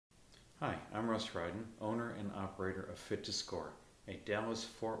Hi, I'm Russ Ryden, owner and operator of Fit to Score, a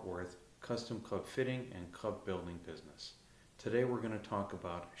Dallas-Fort Worth custom club fitting and club building business. Today we're going to talk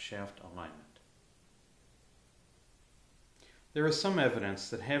about shaft alignment. There is some evidence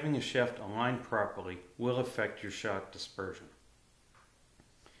that having a shaft aligned properly will affect your shot dispersion.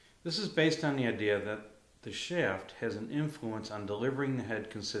 This is based on the idea that the shaft has an influence on delivering the head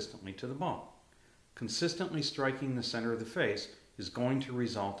consistently to the ball. Consistently striking the center of the face is going to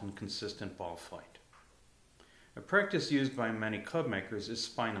result in consistent ball flight. A practice used by many club makers is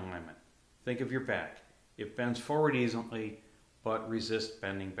spine alignment. Think of your back. It bends forward easily, but resists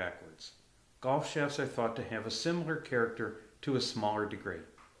bending backwards. Golf shafts are thought to have a similar character to a smaller degree.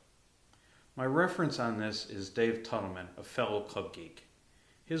 My reference on this is Dave Tuttleman, a fellow club geek.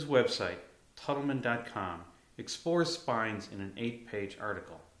 His website, tuttleman.com, explores spines in an 8-page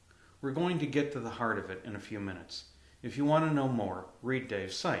article. We're going to get to the heart of it in a few minutes. If you want to know more, read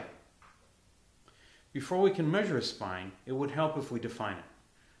Dave's site. Before we can measure a spine, it would help if we define it.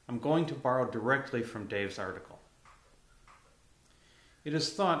 I'm going to borrow directly from Dave's article. It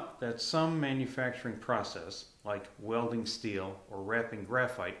is thought that some manufacturing process, like welding steel or wrapping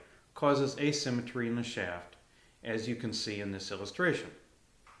graphite, causes asymmetry in the shaft, as you can see in this illustration.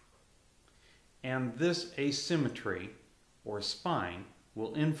 And this asymmetry, or spine,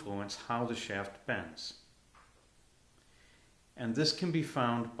 will influence how the shaft bends. And this can be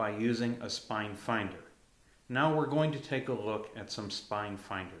found by using a spine finder. Now we're going to take a look at some spine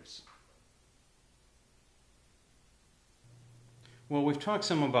finders. Well, we've talked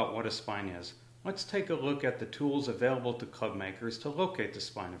some about what a spine is. Let's take a look at the tools available to club makers to locate the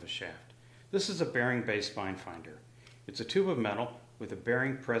spine of a shaft. This is a bearing-based spine finder. It's a tube of metal with a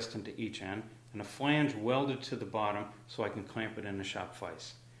bearing pressed into each end and a flange welded to the bottom so I can clamp it in a shop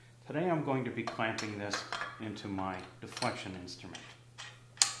vise. Today I'm going to be clamping this into my deflection instrument.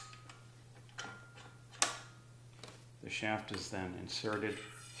 The shaft is then inserted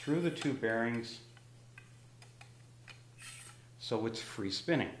through the two bearings so it's free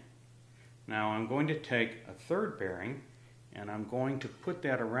spinning. Now I'm going to take a third bearing and I'm going to put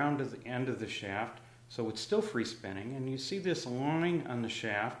that around to the end of the shaft so it's still free spinning, and you see this line on the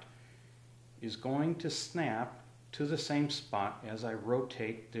shaft is going to snap to the same spot as I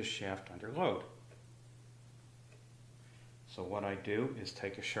rotate this shaft under load. So what I do is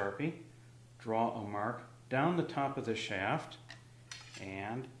take a Sharpie, draw a mark down the top of the shaft,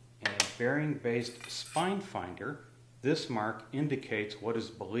 and in a bearing-based spine finder, this mark indicates what is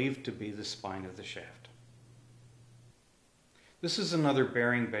believed to be the spine of the shaft. This is another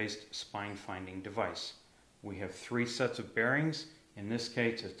bearing-based spine finding device. We have 3 sets of bearings. In this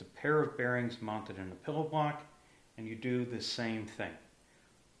case, it's a pair of bearings mounted in a pillow block, and you do the same thing.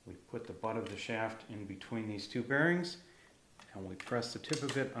 We put the butt of the shaft in between these 2 bearings, and we press the tip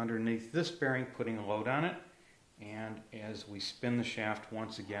of it underneath this bearing, putting a load on it, and as we spin the shaft,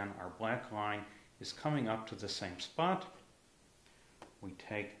 once again, our black line is coming up to the same spot. We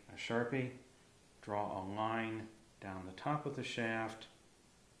take a Sharpie, draw a line down the top of the shaft,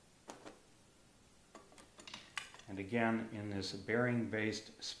 and again, in this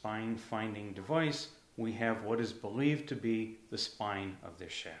bearing-based spine finding device, we have what is believed to be the spine of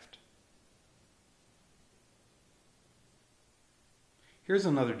this shaft. Here's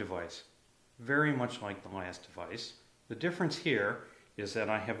another device, very much like the last device. The difference here is that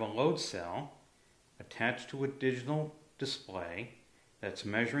I have a load cell attached to a digital display that's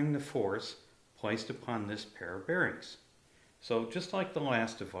measuring the force placed upon this pair of bearings. So just like the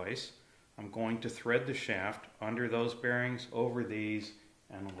last device, I'm going to thread the shaft under those bearings, over these,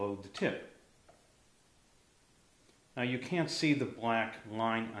 and load the tip. Now you can't see the black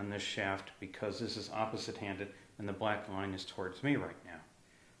line on this shaft because this is opposite-handed and the black line is towards me right now.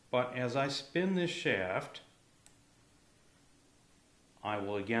 But as I spin this shaft, I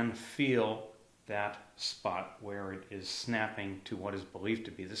will again feel that spot where it is snapping to what is believed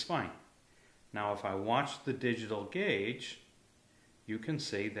to be the spine. Now if I watch the digital gauge, you can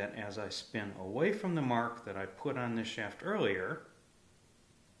see that as I spin away from the mark that I put on this shaft earlier,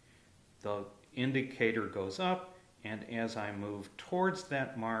 the indicator goes up, and as I move towards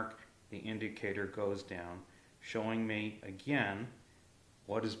that mark, the indicator goes down, showing me again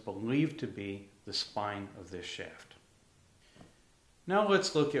what is believed to be the spine of this shaft. Now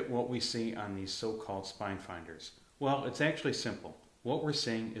let's look at what we see on these so-called spine finders. Well, it's actually simple. What we're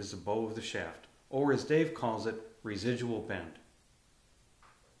seeing is the bow of the shaft, or as Dave calls it, residual bend.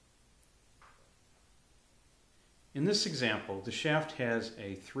 In this example, the shaft has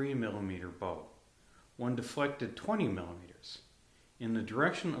a 3mm bow. When deflected 20 millimeters, in the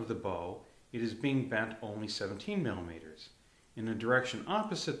direction of the bow, it is being bent only 17 millimeters. In the direction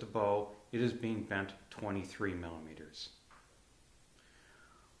opposite the bow, it is being bent 23 millimeters.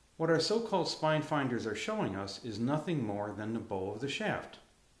 What our so-called spine finders are showing us is nothing more than the bow of the shaft.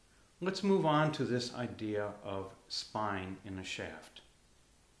 Let's move on to this idea of spine in a shaft.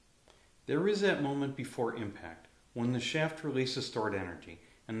 There is that moment before impact when the shaft releases stored energy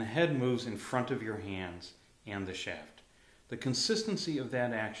and the head moves in front of your hands and the shaft. The consistency of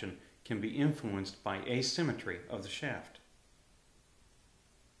that action can be influenced by asymmetry of the shaft.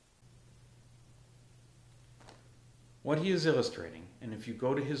 What he is illustrating, and if you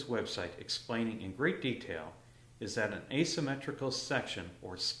go to his website explaining in great detail, is that an asymmetrical section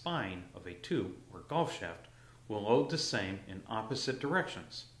or spine of a tube or golf shaft will load the same in opposite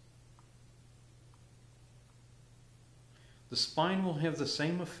directions. The spine will have the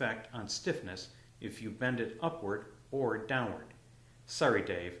same effect on stiffness if you bend it upward or downward. Sorry,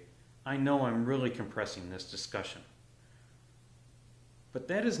 Dave, I know I'm really compressing this discussion. But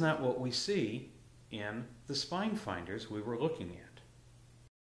that is not what we see in the spine finders we were looking at.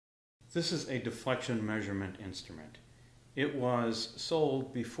 This is a deflection measurement instrument. It was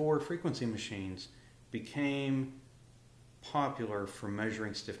sold before frequency machines became popular for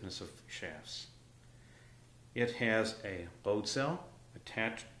measuring stiffness of shafts. It has a load cell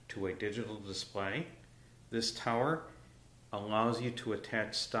attached to a digital display. This tower allows you to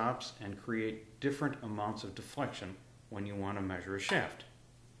attach stops and create different amounts of deflection when you want to measure a shaft.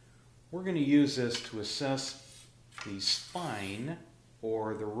 We're going to use this to assess the spine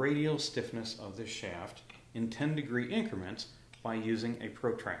or the radial stiffness of the shaft in 10-degree increments by using a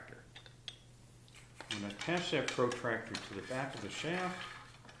protractor. I'm going to attach that protractor to the back of the shaft.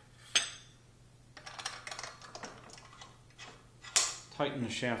 Tighten the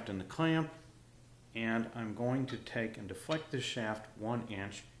shaft in the clamp, and I'm going to take and deflect the shaft 1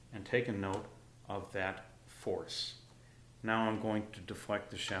 inch and take a note of that force. Now I'm going to deflect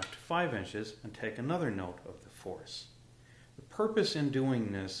the shaft 5 inches and take another note of the force. The purpose in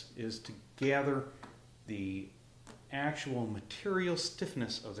doing this is to gather the actual material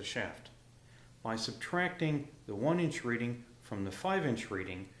stiffness of the shaft. By subtracting the 1 inch reading from the 5 inch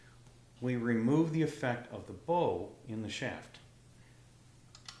reading, we remove the effect of the bow in the shaft.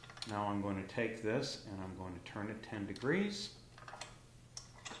 Now I'm going to take this and I'm going to turn it 10 degrees,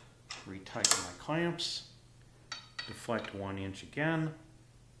 retighten my clamps, deflect 1 inch again,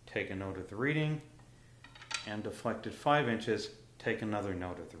 take a note of the reading, and deflect it 5 inches, take another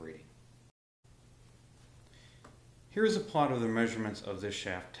note of the reading. Here's a plot of the measurements of this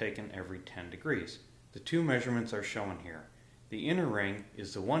shaft taken every 10 degrees. The two measurements are shown here. The inner ring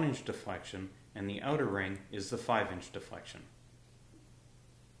is the 1 inch deflection and the outer ring is the 5 inch deflection.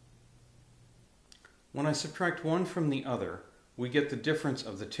 When I subtract one from the other, we get the difference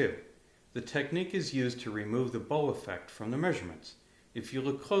of the two. The technique is used to remove the bow effect from the measurements. If you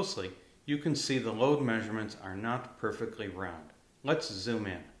look closely, you can see the load measurements are not perfectly round. Let's zoom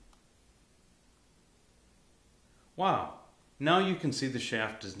in. Wow! Now you can see the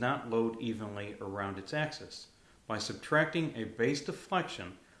shaft does not load evenly around its axis. By subtracting a base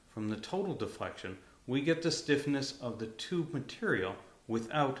deflection from the total deflection, we get the stiffness of the tube material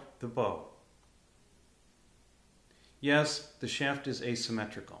without the bow. Yes, the shaft is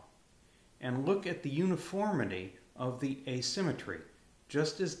asymmetrical. And look at the uniformity of the asymmetry.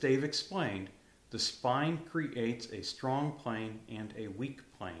 Just as Dave explained, the spine creates a strong plane and a weak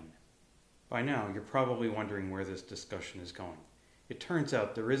plane. By now, you're probably wondering where this discussion is going. It turns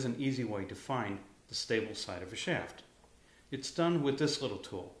out there is an easy way to find the stable side of a shaft. It's done with this little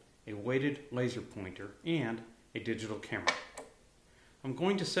tool, a weighted laser pointer and a digital camera. I'm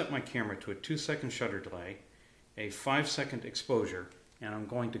going to set my camera to a 2-second shutter delay, a 5-second exposure, and I'm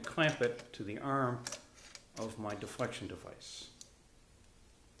going to clamp it to the arm of my deflection device.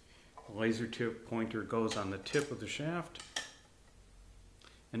 The laser tip pointer goes on the tip of the shaft,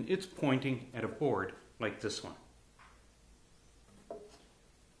 and it's pointing at a board like this one.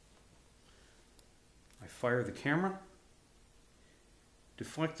 I fire the camera,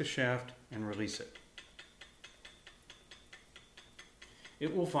 deflect the shaft, and release it.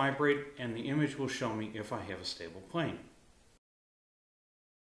 It will vibrate and the image will show me if I have a stable plane.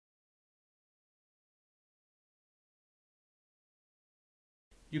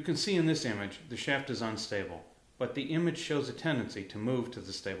 You can see in this image the shaft is unstable, but the image shows a tendency to move to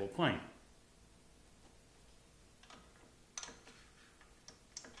the stable plane.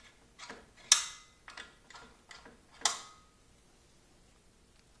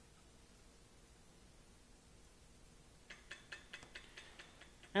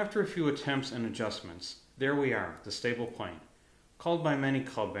 After a few attempts and adjustments, there we are, the stable plane, called by many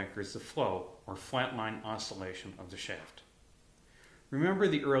club bankers the flow or flatline oscillation of the shaft. Remember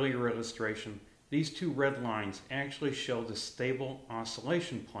the earlier illustration? These two red lines actually show the stable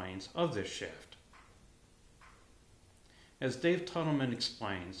oscillation planes of this shaft. As Dave Tuttleman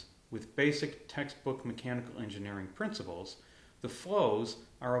explains, with basic textbook mechanical engineering principles, the flows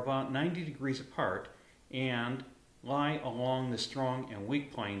are about 90 degrees apart and lie along the strong and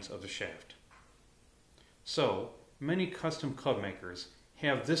weak planes of the shaft. So, many custom club makers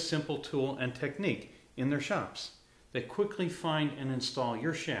have this simple tool and technique in their shops. They quickly find and install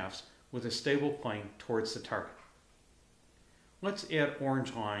your shafts with a stable plane towards the target. Let's add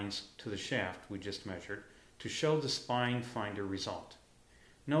orange lines to the shaft we just measured to show the spine finder result.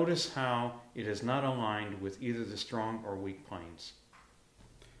 Notice how it is not aligned with either the strong or weak planes.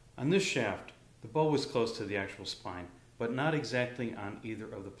 On this shaft, the bow is close to the actual spine, but not exactly on either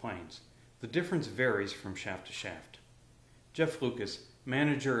of the planes. The difference varies from shaft to shaft. Jeff Lucas,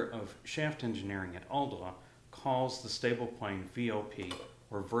 manager of shaft engineering at Aldala, calls the stable plane VOP,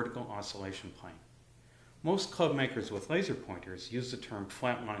 or vertical oscillation plane. Most club makers with laser pointers use the term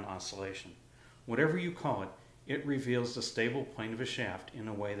flatline oscillation. Whatever you call it, it reveals the stable plane of a shaft in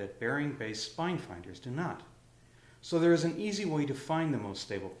a way that bearing-based spine finders do not. So there is an easy way to find the most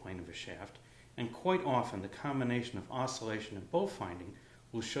stable plane of a shaft, and quite often the combination of oscillation and bow finding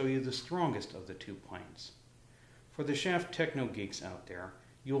will show you the strongest of the two planes. For the shaft techno geeks out there,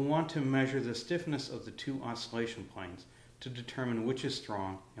 you'll want to measure the stiffness of the two oscillation planes to determine which is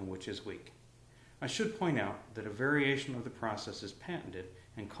strong and which is weak. I should point out that a variation of the process is patented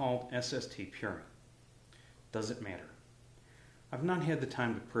and called SST puring. Does it matter? I've not had the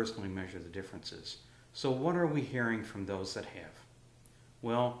time to personally measure the differences, so what are we hearing from those that have?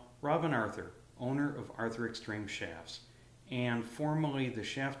 Well, Robin Arthur, owner of Arthur Extreme Shafts, and formerly the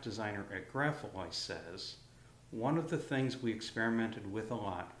shaft designer at Grapholite, says, one of the things we experimented with a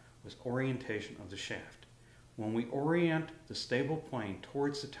lot was orientation of the shaft. When we orient the stable plane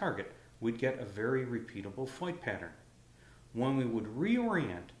towards the target, we'd get a very repeatable flight pattern. When we would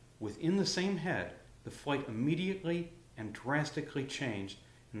reorient within the same head, the flight immediately and drastically changed,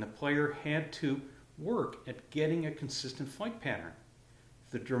 and the player had to work at getting a consistent flight pattern.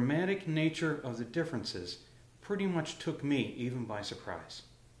 The dramatic nature of the differences pretty much took me even by surprise.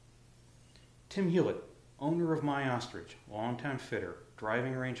 Tim Hewlett, owner of My Ostrich, longtime fitter,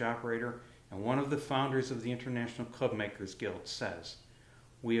 driving range operator, and one of the founders of the International Club Makers Guild, says,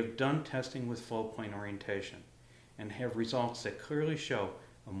 "We have done testing with flow plane orientation and have results that clearly show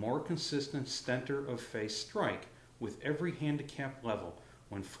a more consistent center of face strike with every handicap level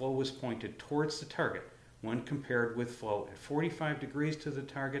when flow was pointed towards the target when compared with flow at 45 degrees to the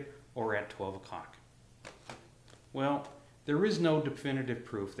target or at 12 o'clock. Well, there is no definitive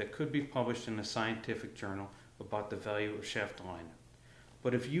proof that could be published in a scientific journal about the value of shaft alignment.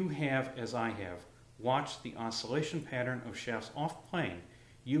 But if you have, as I have, watched the oscillation pattern of shafts off plane,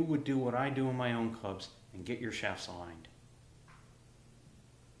 you would do what I do in my own clubs and get your shafts aligned.